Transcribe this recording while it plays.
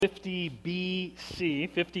50 BC,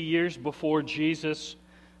 50 years before Jesus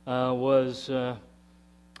was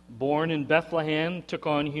born in Bethlehem, took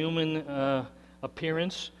on human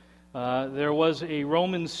appearance. There was a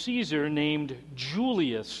Roman Caesar named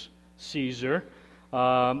Julius Caesar,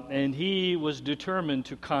 and he was determined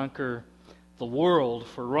to conquer the world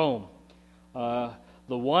for Rome. The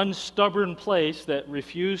one stubborn place that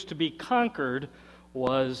refused to be conquered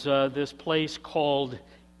was this place called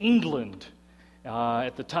England.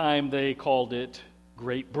 At the time, they called it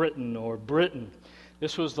Great Britain or Britain.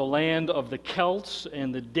 This was the land of the Celts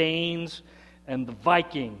and the Danes and the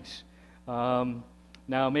Vikings. Now,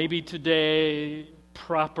 maybe today,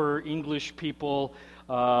 proper English people,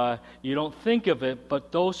 you don't think of it,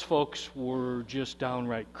 but those folks were just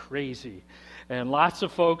downright crazy. And lots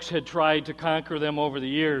of folks had tried to conquer them over the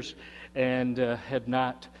years and had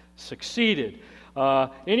not succeeded.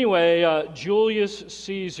 Anyway, Julius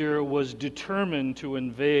Caesar was determined to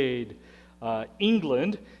invade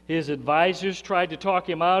England. His advisors tried to talk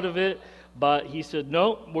him out of it, but he said,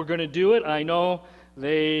 no, we're going to do it. I know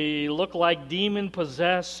they look like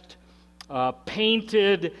demon-possessed,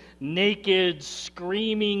 painted, naked,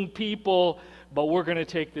 screaming people, but we're going to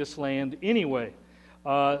take this land anyway.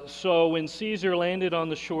 So when Caesar landed on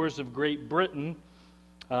the shores of Great Britain,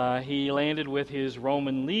 he landed with his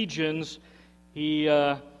Roman legions. He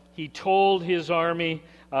told his army,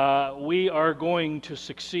 we are going to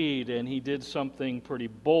succeed, and he did something pretty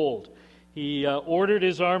bold. He ordered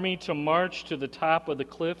his army to march to the top of the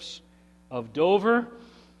cliffs of Dover.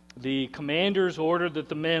 The commanders ordered that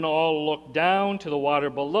the men all look down to the water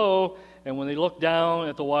below, and when they looked down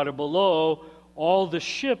at the water below, all the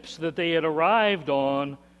ships that they had arrived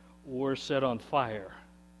on were set on fire.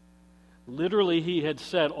 Literally, he had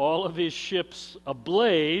set all of his ships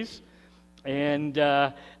ablaze, and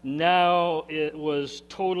now it was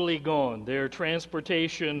totally gone. Their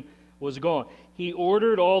transportation was gone. He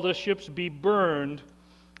ordered all the ships be burned.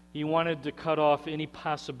 He wanted to cut off any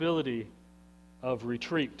possibility of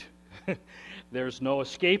retreat. There's no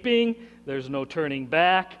escaping. There's no turning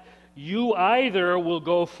back. You either will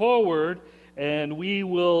go forward and we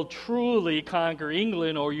will truly conquer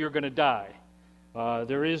England, or you're going to die.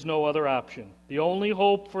 There is no other option. The only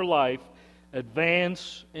hope for life: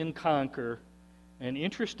 advance and conquer. And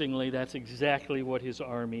interestingly, that's exactly what his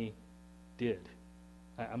army did.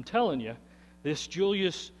 I'm telling you, this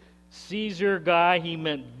Julius Caesar guy, he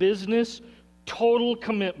meant business, total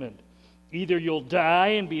commitment. Either you'll die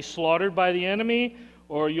and be slaughtered by the enemy,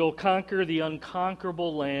 or you'll conquer the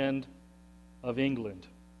unconquerable land of England.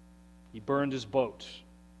 He burned his boats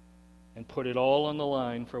and put it all on the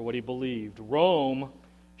line for what he believed. Rome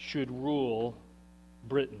should rule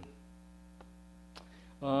Britain.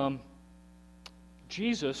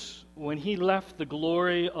 Jesus, when he left the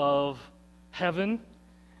glory of heaven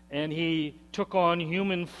and he took on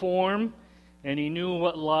human form and he knew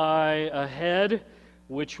what lay ahead,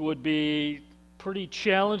 which would be pretty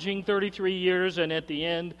challenging 33 years, and at the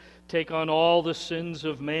end take on all the sins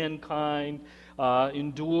of mankind,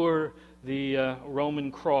 endure the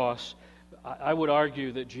Roman cross, I would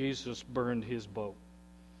argue that Jesus burned his boat.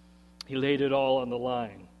 He laid it all on the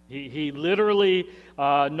line. He literally,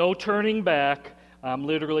 no turning back. I'm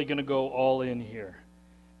literally going to go all in here.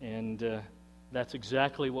 And that's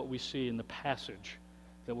exactly what we see in the passage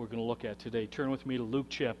that we're going to look at today. Turn with me to Luke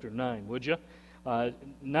chapter 9, would you?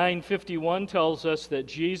 9:51 tells us that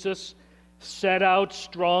Jesus set out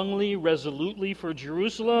strongly, resolutely for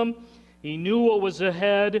Jerusalem. He knew what was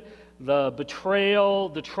ahead: the betrayal,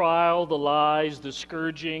 the trial, the lies, the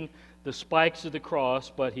scourging, the spikes of the cross,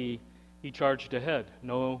 but he charged ahead.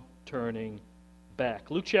 No turning back.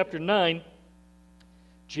 Luke chapter 9,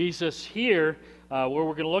 Jesus here, where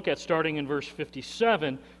we're going to look at starting in verse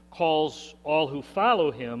 57, calls all who follow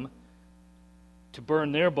him to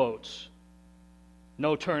burn their boats.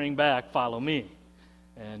 No turning back, follow me.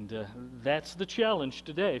 And that's the challenge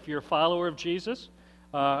today. If you're a follower of Jesus,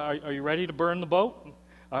 are you ready to burn the boat?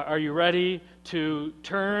 Are you ready to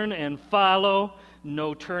turn and follow?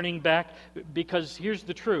 No turning back? Because here's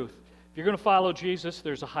the truth. If you're going to follow Jesus,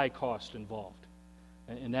 there's a high cost involved.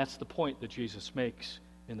 And that's the point that Jesus makes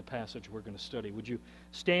in the passage we're going to study. Would you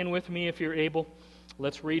stand with me if you're able?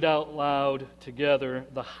 Let's read out loud together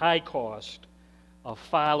the high cost of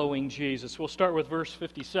following Jesus. We'll start with verse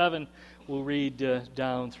 57. We'll read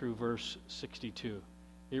down through verse 62.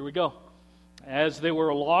 Here we go. As they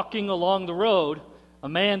were walking along the road, a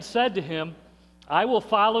man said to him, I will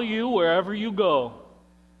follow you wherever you go.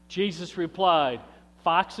 Jesus replied,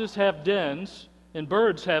 Foxes have dens and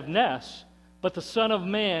birds have nests, but the Son of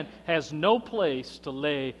Man has no place to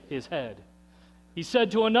lay his head. He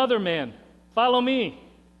said to another man, Follow me.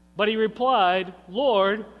 But he replied,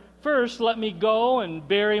 Lord, first let me go and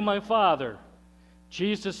bury my father.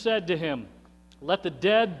 Jesus said to him, let the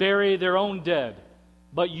dead bury their own dead,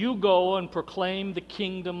 but you go and proclaim the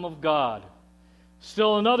kingdom of God.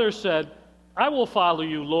 Still another said, I will follow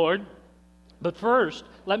you, Lord, but first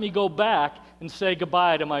let me go back and say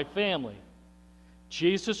goodbye to my family.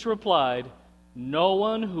 Jesus replied, no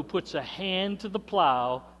one who puts a hand to the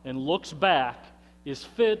plow and looks back is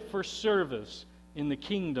fit for service in the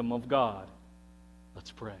kingdom of God.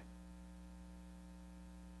 Let's pray.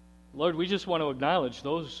 Lord, we just want to acknowledge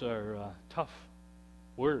those are tough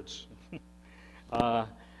words.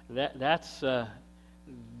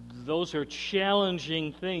 Those are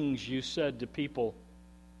challenging things you said to people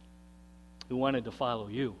who wanted to follow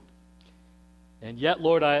you. And yet,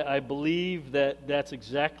 Lord, I believe that that's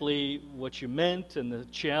exactly what you meant, and the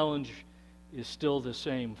challenge is still the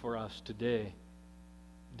same for us today,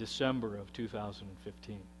 December of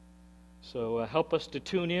 2015. So help us to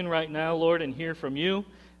tune in right now, Lord, and hear from you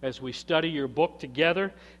as we study your book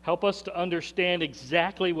together. Help us to understand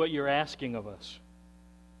exactly what you're asking of us,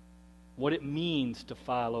 what it means to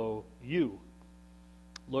follow you.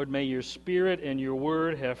 Lord, may your Spirit and your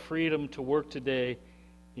Word have freedom to work today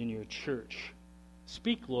in your church.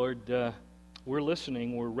 Speak, Lord. We're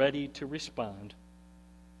listening. We're ready to respond.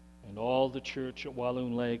 And all the church at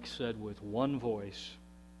Walloon Lake said with one voice,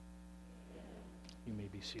 you may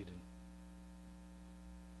be seated.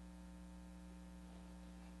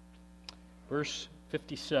 Verse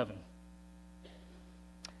 57.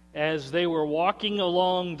 As they were walking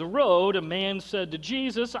along the road, a man said to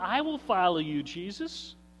Jesus, I will follow you,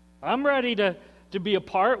 Jesus. I'm ready to be a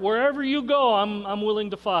part. Wherever you go, I'm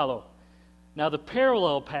willing to follow. Now, the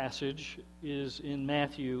parallel passage is in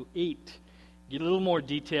Matthew 8. Get a little more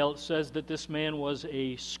detail. It says that this man was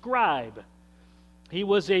a scribe. He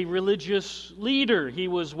was a religious leader. He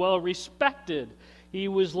was well respected. He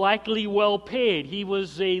was likely well paid. He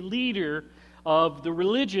was a leader of the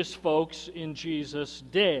religious folks in Jesus'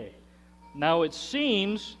 day. Now, it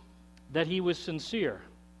seems that he was sincere.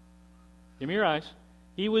 Give me your eyes.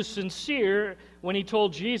 He was sincere when he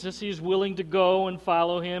told Jesus he's willing to go and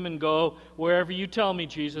follow him and go wherever you tell me,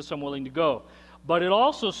 Jesus, I'm willing to go. But it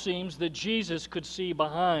also seems that Jesus could see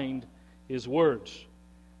behind his words.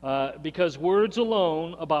 Because words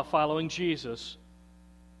alone about following Jesus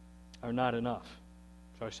are not enough.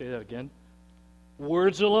 Shall I say that again?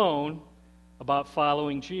 Words alone about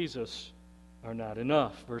following Jesus are not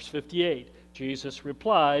enough. Verse 58, Jesus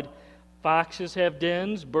replied, foxes have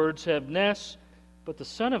dens, birds have nests, but the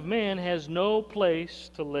Son of Man has no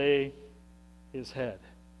place to lay his head.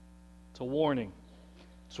 It's a warning.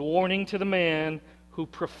 It's a warning to the man who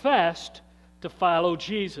professed to follow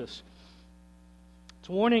Jesus. It's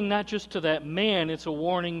a warning not just to that man, it's a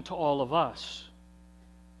warning to all of us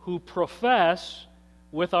who profess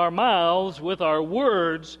with our mouths, with our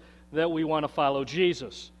words, that we want to follow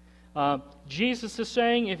Jesus. Jesus is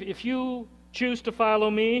saying, if you choose to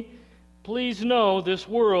follow me, please know this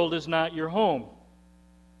world is not your home.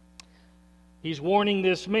 He's warning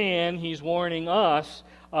this man, he's warning us.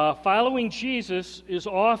 Following Jesus is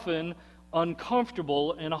often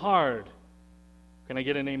uncomfortable and hard. Can I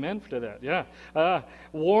get an amen to that? Yeah.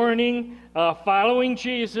 Following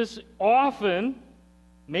Jesus often,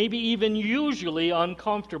 maybe even usually,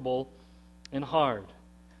 uncomfortable and hard.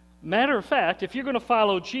 Matter of fact, if you're going to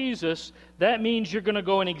follow Jesus, that means you're going to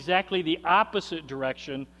go in exactly the opposite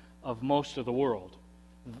direction of most of the world.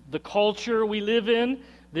 The culture we live in,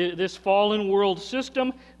 this fallen world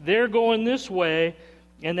system, they're going this way,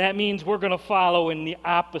 and that means we're going to follow in the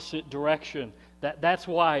opposite direction. That's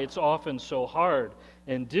why it's often so hard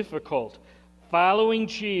and difficult. Following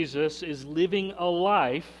Jesus is living a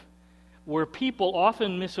life where people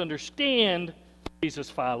often misunderstand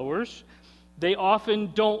Jesus followers. They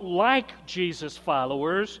often don't like Jesus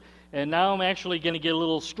followers, and now I'm actually going to get a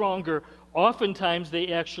little stronger. Oftentimes they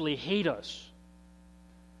actually hate us.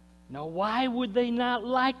 Now, why would they not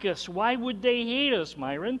like us? Why would they hate us,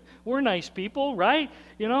 Myron? We're nice people, right?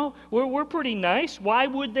 You know, we're pretty nice. Why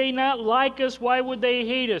would they not like us? Why would they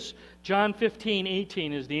hate us? John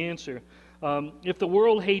 15:18 is the answer. If the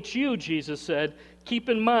world hates you, Jesus said, keep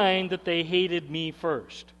in mind that they hated me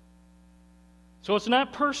first. So it's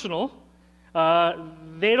not personal.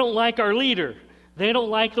 They don't like our leader. They don't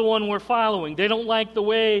like the one we're following. They don't like the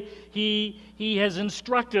way he has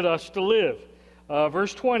instructed us to live.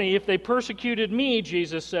 Verse 20, if they persecuted me,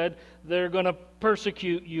 Jesus said, they're going to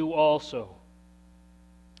persecute you also.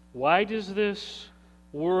 Why does this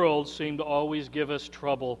world seem to always give us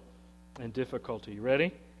trouble and difficulty?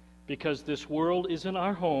 Ready? Because this world isn't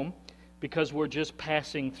our home, because we're just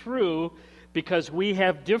passing through, because we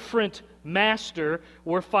have different master.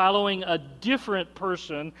 We're following a different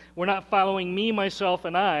person. We're not following me, myself,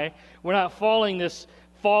 and I. We're not following this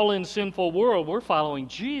fallen, sinful world. We're following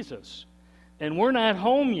Jesus. And we're not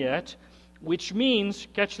home yet, which means,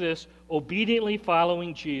 catch this, obediently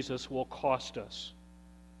following Jesus will cost us.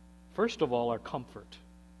 First of all, our comfort.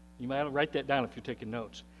 You might write that down if you're taking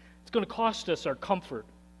notes. It's going to cost us our comfort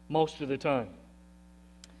most of the time.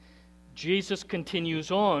 Jesus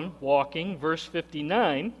continues on walking, verse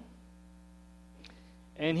 59,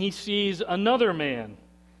 and he sees another man.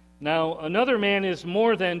 Now, another man is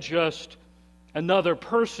more than just another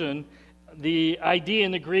person. The idea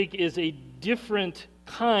in the Greek is a different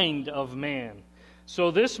kind of man.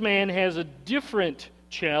 So this man has a different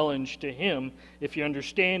challenge to him, if you're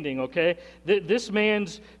understanding, okay? This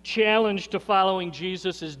man's challenge to following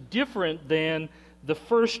Jesus is different than the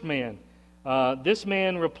first man. This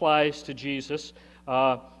man replies to Jesus,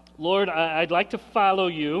 Lord, I'd like to follow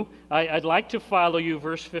you. I'd like to follow you,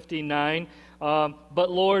 verse 59.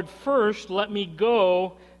 But Lord, first let me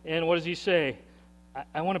go, and what does he say?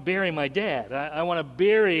 I want to bury my dad. I want to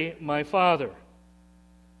bury my father.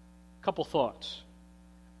 A couple thoughts.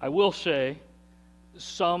 I will say,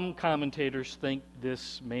 some commentators think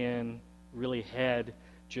this man really had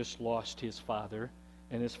just lost his father,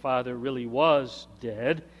 and his father really was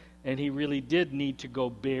dead, and he really did need to go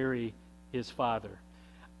bury his father.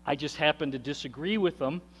 I just happen to disagree with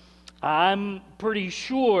them. I'm pretty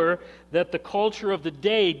sure that the culture of the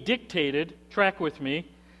day dictated, track with me,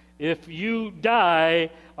 if you die,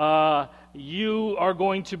 you are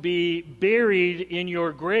going to be buried in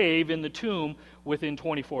your grave in the tomb within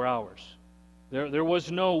 24 hours. There was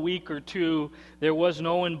no week or two. There was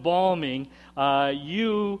no embalming.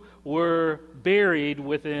 You were buried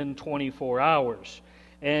within 24 hours.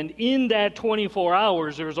 And in that 24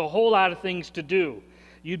 hours, there's a whole lot of things to do.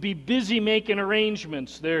 You'd be busy making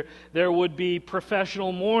arrangements. There would be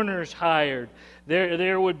professional mourners hired.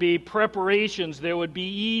 There would be preparations. There would be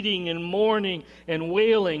eating and mourning and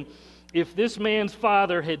wailing. If this man's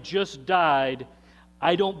father had just died,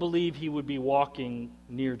 I don't believe he would be walking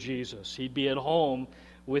near Jesus. He'd be at home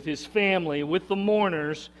with his family, with the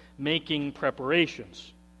mourners, making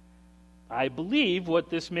preparations. I believe what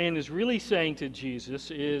this man is really saying to Jesus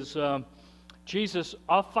is, Jesus,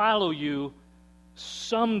 I'll follow you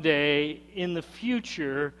someday in the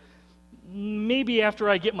future, maybe after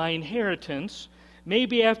I get my inheritance,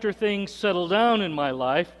 maybe after things settle down in my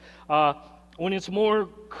life, when it's more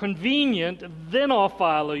convenient, then I'll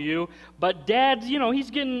follow you. But Dad,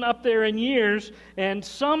 he's getting up there in years, and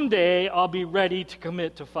someday I'll be ready to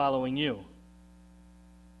commit to following you.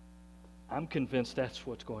 I'm convinced that's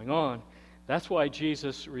what's going on. That's why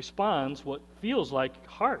Jesus responds what feels like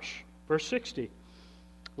harsh. Verse 60.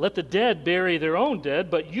 Let the dead bury their own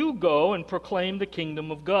dead, but you go and proclaim the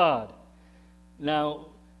kingdom of God. Now,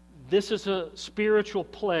 this is a spiritual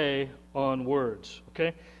play on words,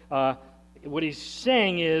 okay? What he's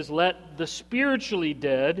saying is, let the spiritually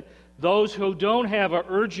dead, those who don't have an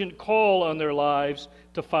urgent call on their lives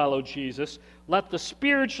to follow Jesus, let the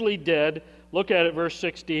spiritually dead, look at it, verse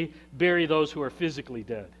 60, bury those who are physically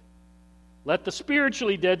dead. Let the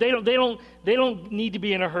spiritually dead, they don't need to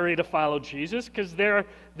be in a hurry to follow Jesus because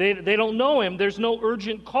they don't know him. There's no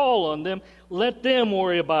urgent call on them. Let them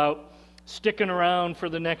worry about sticking around for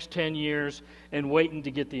the next 10 years and waiting to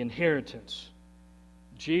get the inheritance.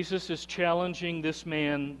 Jesus is challenging this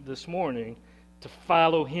man this morning to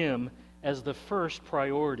follow him as the first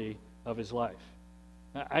priority of his life.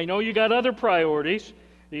 I know you got other priorities.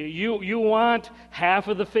 You want half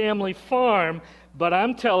of the family farm, but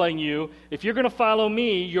I'm telling you, if you're going to follow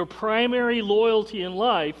me, your primary loyalty in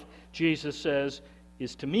life, Jesus says,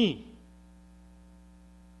 is to me.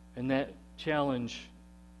 And that challenge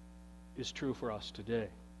is true for us today.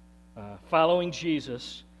 Following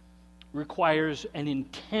Jesus requires an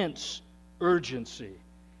intense urgency.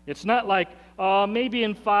 It's not like, maybe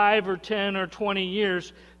in 5 or 10 or 20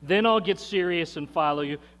 years, then I'll get serious and follow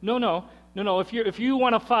you. No. If you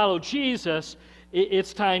want to follow Jesus,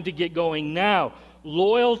 it's time to get going now.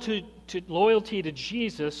 Loyalty to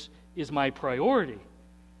Jesus is my priority.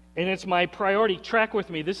 And it's my priority. Track with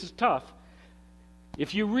me. This is tough.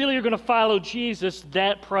 If you really are going to follow Jesus,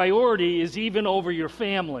 that priority is even over your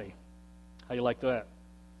family. How you like that?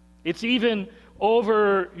 It's even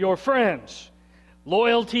over your friends.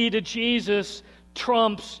 Loyalty to Jesus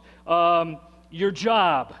trumps your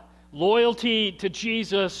job. Loyalty to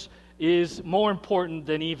Jesus is more important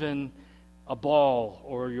than even a ball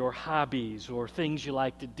or your hobbies or things you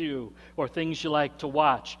like to do or things you like to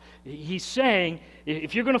watch. He's saying,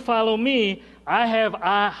 if you're going to follow me, I have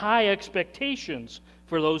high expectations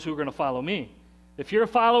for those who are going to follow me. If you're a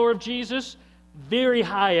follower of Jesus, very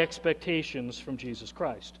high expectations from Jesus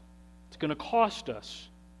Christ. It's going to cost us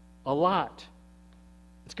a lot.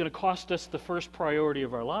 It's going to cost us the first priority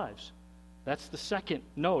of our lives. That's the second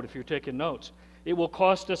note if you're taking notes. It will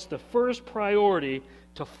cost us the first priority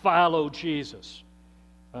to follow Jesus.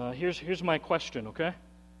 Here's my question, okay?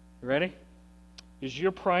 You ready? Is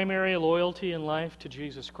your primary loyalty in life to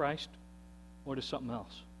Jesus Christ or to something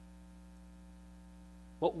else?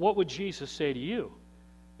 What would Jesus say to you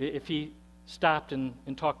if he stopped and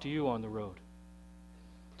talked to you on the road?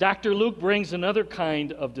 Dr. Luke brings another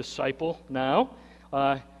kind of disciple now.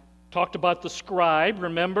 Talked about the scribe,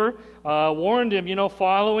 remember? Warned him,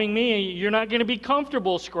 following me, you're not going to be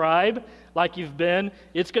comfortable, scribe, like you've been.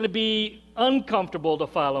 It's going to be uncomfortable to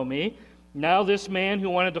follow me. Now this man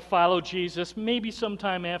who wanted to follow Jesus, maybe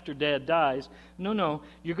sometime after Dad dies, no,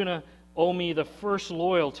 you're going to owe me the first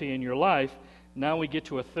loyalty in your life. Now we get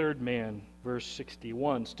to a third man, verse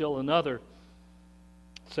 61. Still another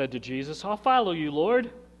said to Jesus, I'll follow you, Lord.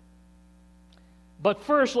 But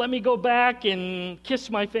first, let me go back and kiss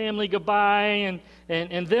my family goodbye,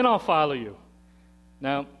 and then I'll follow you.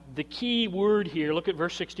 Now, the key word here, look at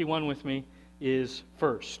verse 61 with me, is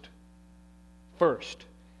first. First.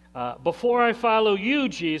 Before I follow you,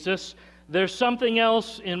 Jesus, there's something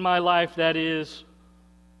else in my life that is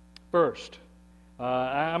first.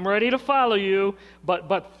 I'm ready to follow you,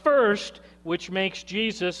 but first, which makes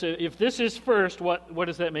Jesus, if this is first, what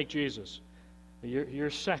does that make Jesus?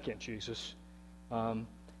 You're second, Jesus. And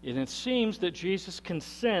it seems that Jesus can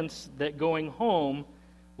sense that going home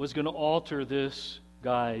was going to alter this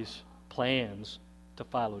guy's plans to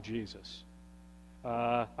follow Jesus.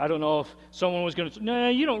 I don't know if someone was going to, no,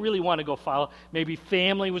 you don't really want to go follow. Maybe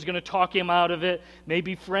family was going to talk him out of it.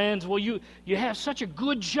 Maybe friends. Well, you have such a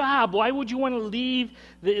good job. Why would you want to leave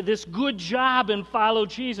this good job and follow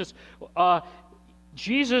Jesus?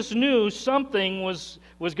 Jesus knew something was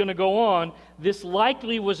going to go on. This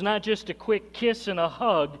likely was not just a quick kiss and a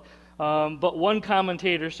hug, but one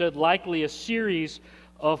commentator said likely a series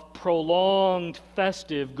of prolonged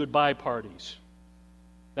festive goodbye parties.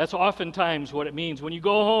 That's oftentimes what it means. When you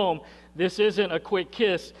go home, this isn't a quick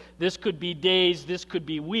kiss. This could be days, this could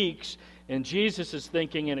be weeks, and Jesus is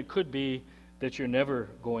thinking, and it could be, that you're never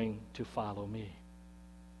going to follow me.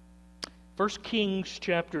 1 Kings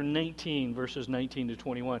chapter 19, verses 19 to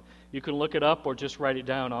 21. You can look it up or just write it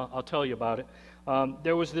down. I'll tell you about it.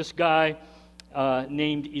 There was this guy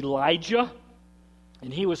named Elijah,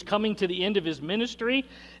 and he was coming to the end of his ministry,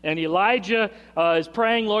 and Elijah is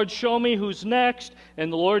praying, Lord, show me who's next,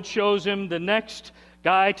 and the Lord shows him the next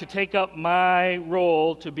guy to take up my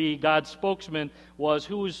role to be God's spokesman was,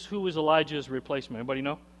 who was Elijah's replacement? Anybody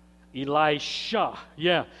know? Elisha.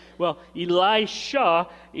 Yeah. Well, Elisha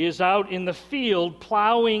is out in the field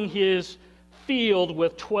plowing his field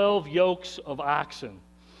with 12 yokes of oxen.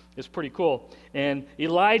 It's pretty cool. And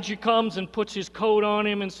Elijah comes and puts his coat on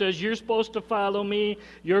him and says, you're supposed to follow me.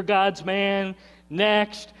 You're God's man.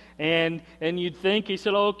 Next. And you'd think, he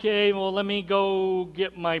said, okay, well, let me go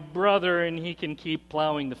get my brother and he can keep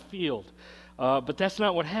plowing the field. But that's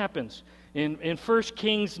not what happens. In 1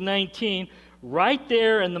 Kings 19, right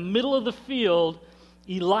there in the middle of the field,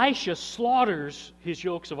 Elisha slaughters his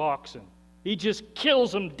yokes of oxen. He just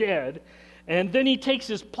kills them dead. And then he takes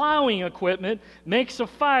his plowing equipment, makes a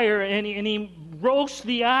fire, and he roasts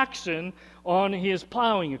the oxen on his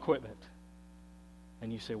plowing equipment.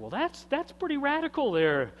 And you say, well, that's pretty radical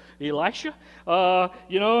there, Elisha.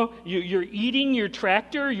 You're eating your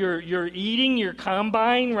tractor, you're eating your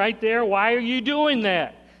combine right there. Why are you doing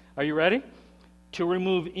that? Are you ready? To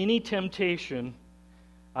remove any temptation.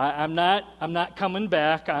 I'm not coming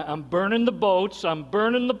back. I'm burning the boats. I'm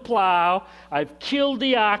burning the plow. I've killed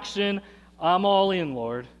the oxen. I'm all in,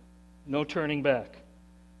 Lord. No turning back.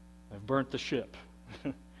 I've burnt the ship.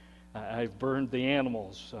 I've burned the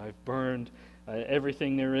animals. I've burned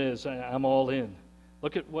everything there is. I'm all in.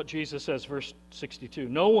 Look at what Jesus says, verse 62.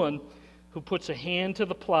 No one who puts a hand to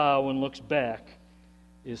the plow and looks back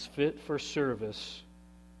is fit for service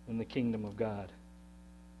in the kingdom of God.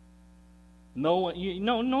 No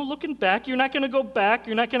looking back. You're not going to go back.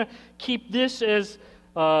 You're not going to keep this as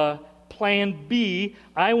plan B.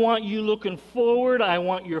 I want you looking forward. I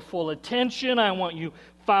want your full attention. I want you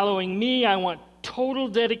following me. I want total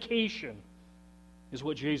dedication, is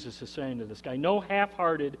what Jesus is saying to this guy. No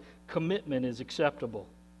half-hearted commitment is acceptable.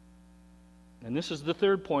 And this is the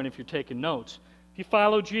third point if you're taking notes. If you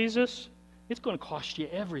follow Jesus, it's going to cost you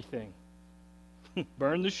everything.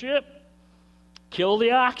 Burn the ship. Kill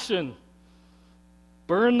the oxen.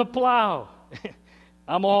 Burn the plow.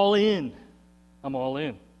 I'm all in. I'm all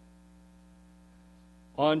in.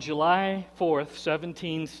 On July 4th,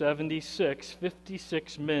 1776,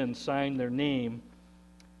 56 men signed their name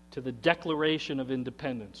to the Declaration of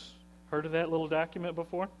Independence. Heard of that little document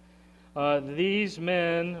before? These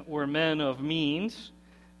men were men of means.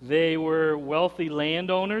 They were wealthy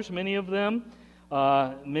landowners, many of them.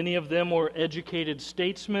 Many of them were educated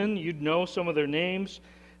statesmen. You'd know some of their names.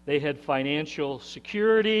 They had financial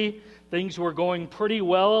security. Things were going pretty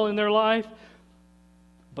well in their life,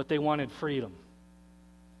 but they wanted freedom.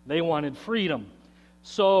 They wanted freedom.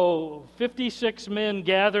 So 56 men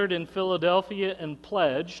gathered in Philadelphia and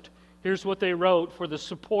pledged. Here's what they wrote: for the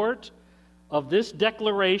support of this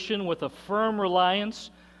declaration with a firm reliance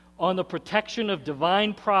on the protection of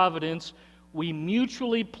divine providence, we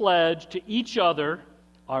mutually pledge to each other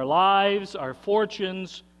our lives, our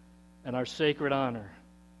fortunes, and our sacred honor.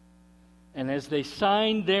 And as they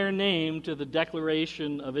signed their name to the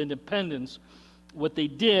Declaration of Independence, what they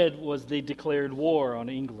did was they declared war on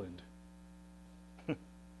England.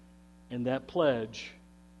 And that pledge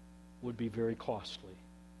would be very costly.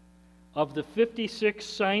 Of the 56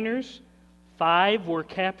 signers, 5 were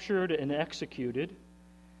captured and executed.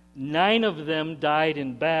 9 of them died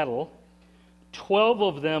in battle. 12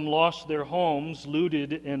 of them lost their homes,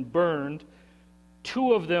 looted and burned.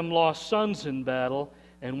 2 of them lost sons in battle,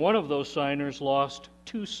 and one of those signers lost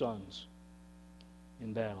 2 sons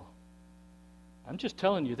in battle. I'm just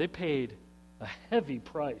telling you, they paid a heavy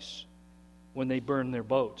price when they burned their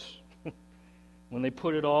boats, when they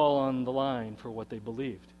put it all on the line for what they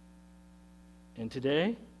believed. And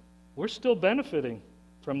today, we're still benefiting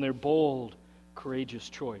from their bold, courageous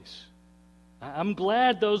choice. I'm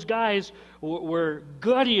glad those guys were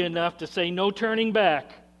gutty enough to say no turning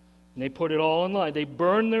back. And they put it all in line. They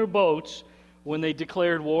burned their boats when they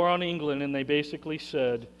declared war on England, and they basically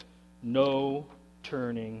said, no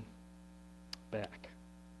turning back.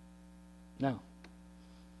 Now,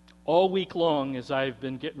 all week long as I've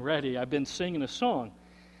been getting ready, I've been singing a song.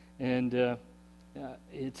 And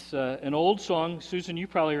it's an old song. Susan, you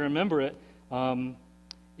probably remember it. You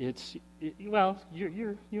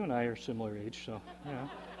and I are similar age, so, you know,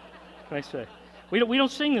 what can I say? We don't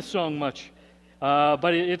sing this song much,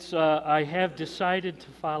 but it's I have decided to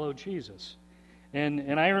follow Jesus.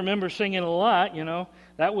 And I remember singing a lot, you know.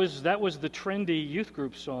 That was the trendy youth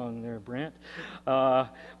group song there, Brant.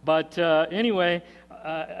 Anyway,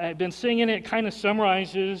 I've been singing it. It kind of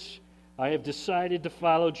summarizes, I have decided to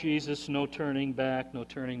follow Jesus, no turning back, no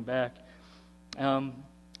turning back.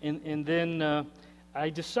 And then I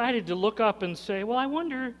decided to look up and say, well, I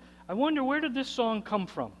wonder where did this song come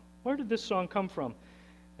from? Where did this song come from?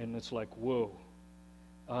 And it's like, whoa.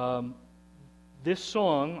 This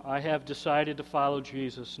song, I have decided to follow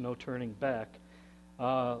Jesus, no turning back,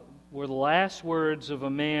 were the last words of a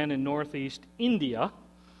man in northeast India.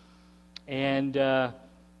 And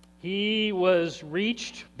he was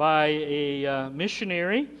reached by a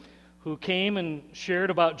missionary who came and shared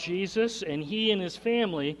about Jesus, and he and his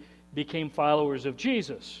family became followers of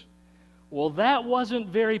Jesus. Well, that wasn't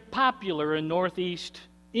very popular in northeast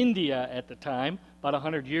India at the time, about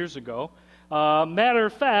 100 years ago. Matter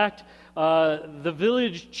of fact, the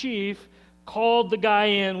village chief called the guy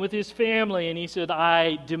in with his family, and he said,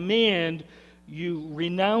 I demand you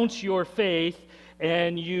renounce your faith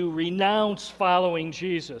and you renounce following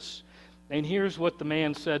Jesus. And here's what the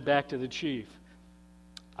man said back to the chief: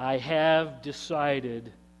 I have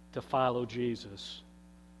decided to follow Jesus.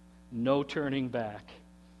 No turning back.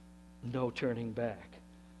 No turning back.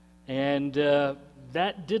 And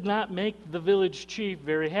that did not make the village chief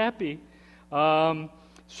very happy.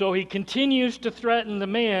 So he continues to threaten the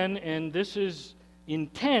man, and this is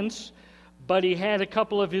intense, but he had a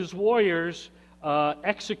couple of his warriors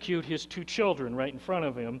execute his 2 children right in front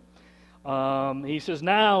of him. He says,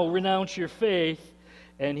 now renounce your faith.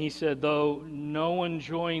 And he said, though no one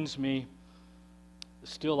joins me,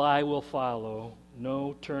 still I will follow.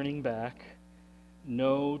 No turning back.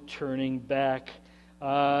 No turning back.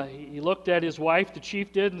 He looked at his wife, the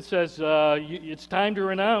chief did, and says, it's time to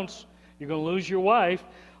renounce. You're going to lose your wife.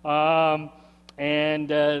 And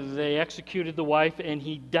they executed the wife, and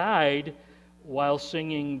he died while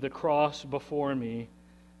singing the cross before me,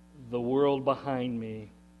 the world behind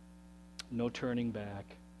me. No turning back.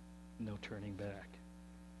 No turning back.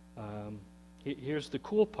 Here's the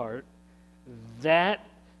cool part. That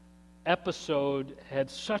episode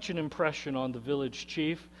had such an impression on the village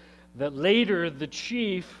chief that later the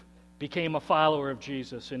chief became a follower of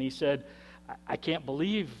Jesus. And he said, I can't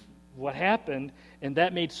believe what happened. And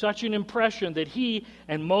that made such an impression that he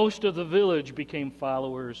and most of the village became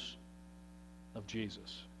followers of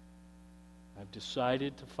Jesus. I've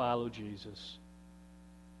decided to follow Jesus.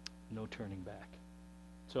 No turning back.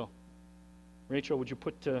 So, Rachel, would you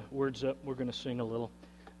put words up? We're going to sing a little.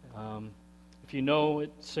 If you know it,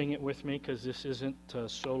 sing it with me, because this isn't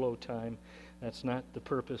solo time. That's not the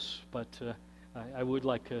purpose, but I would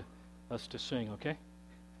like us to sing, okay?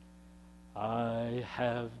 I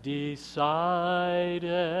have decided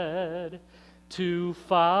to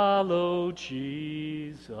follow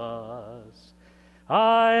Jesus.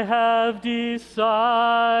 I have decided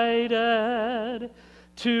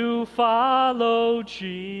to follow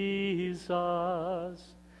Jesus.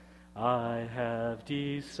 I have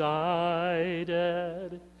decided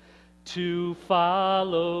to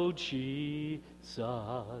follow Jesus.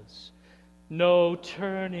 No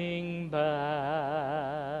turning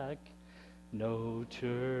back, no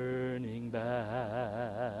turning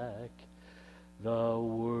back. The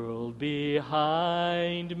world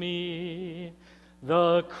behind me,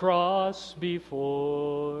 the cross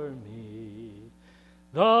before me.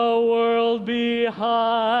 The world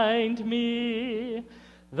behind me,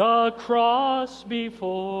 the cross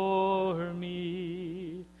before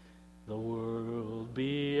me. The world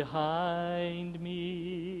behind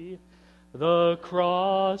me, the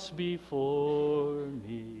cross before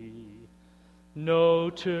me. No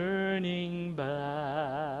turning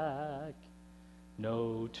back,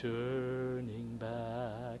 no turning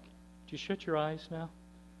back. Do you shut your eyes now?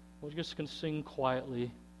 We're just going to sing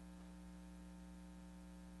quietly.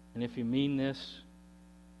 And if you mean this,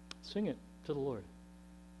 sing it to the Lord.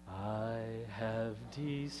 I have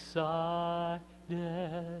decided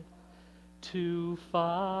to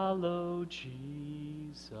follow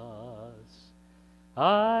Jesus.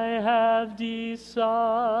 I have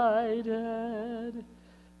decided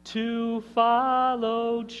to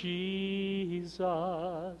follow Jesus.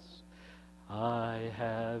 I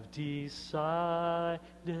have decided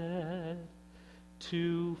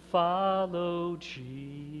to follow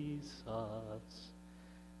Jesus.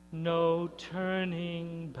 No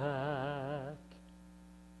turning back,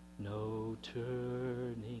 no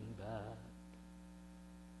turning back.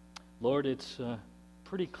 Lord, it's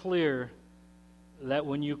pretty clear that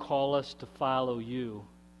when you call us to follow you,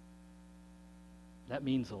 that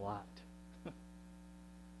means a lot.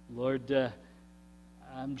 Lord,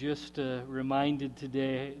 I'm just reminded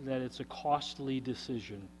today that it's a costly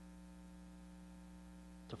decision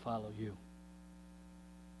to follow you.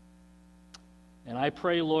 And I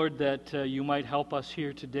pray, Lord, that you might help us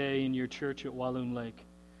here today in your church at Walloon Lake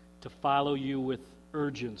to follow you with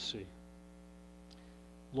urgency.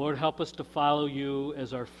 Lord, help us to follow you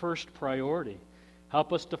as our first priority.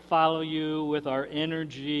 Help us to follow you with our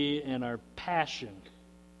energy and our passion.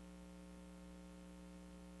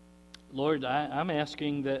 Lord, I'm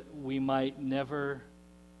asking that we might never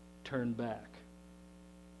turn back.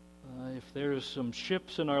 If there's some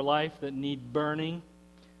ships in our life that need burning,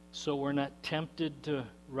 so we're not tempted to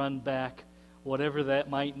run back, whatever that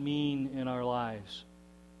might mean in our lives,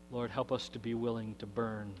 Lord, help us to be willing to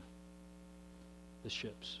burn the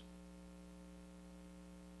ships.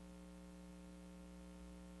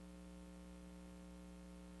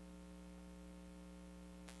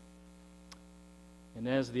 And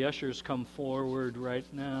as the ushers come forward right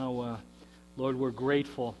now, Lord, we're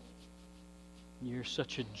grateful. You're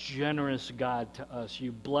such a generous God to us.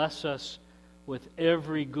 You bless us with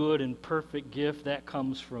every good and perfect gift that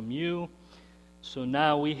comes from you. So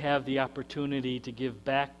now we have the opportunity to give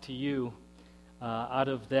back to you. Out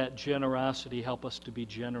of that generosity, help us to be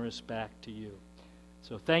generous back to you.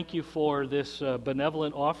 So thank you for this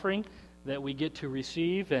benevolent offering that we get to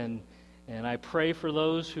receive, and I pray for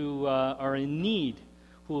those who are in need,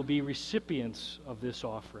 who will be recipients of this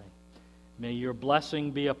offering. May your blessing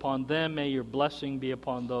be upon them. May your blessing be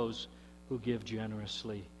upon those who give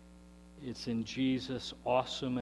generously. It's in Jesus' awesome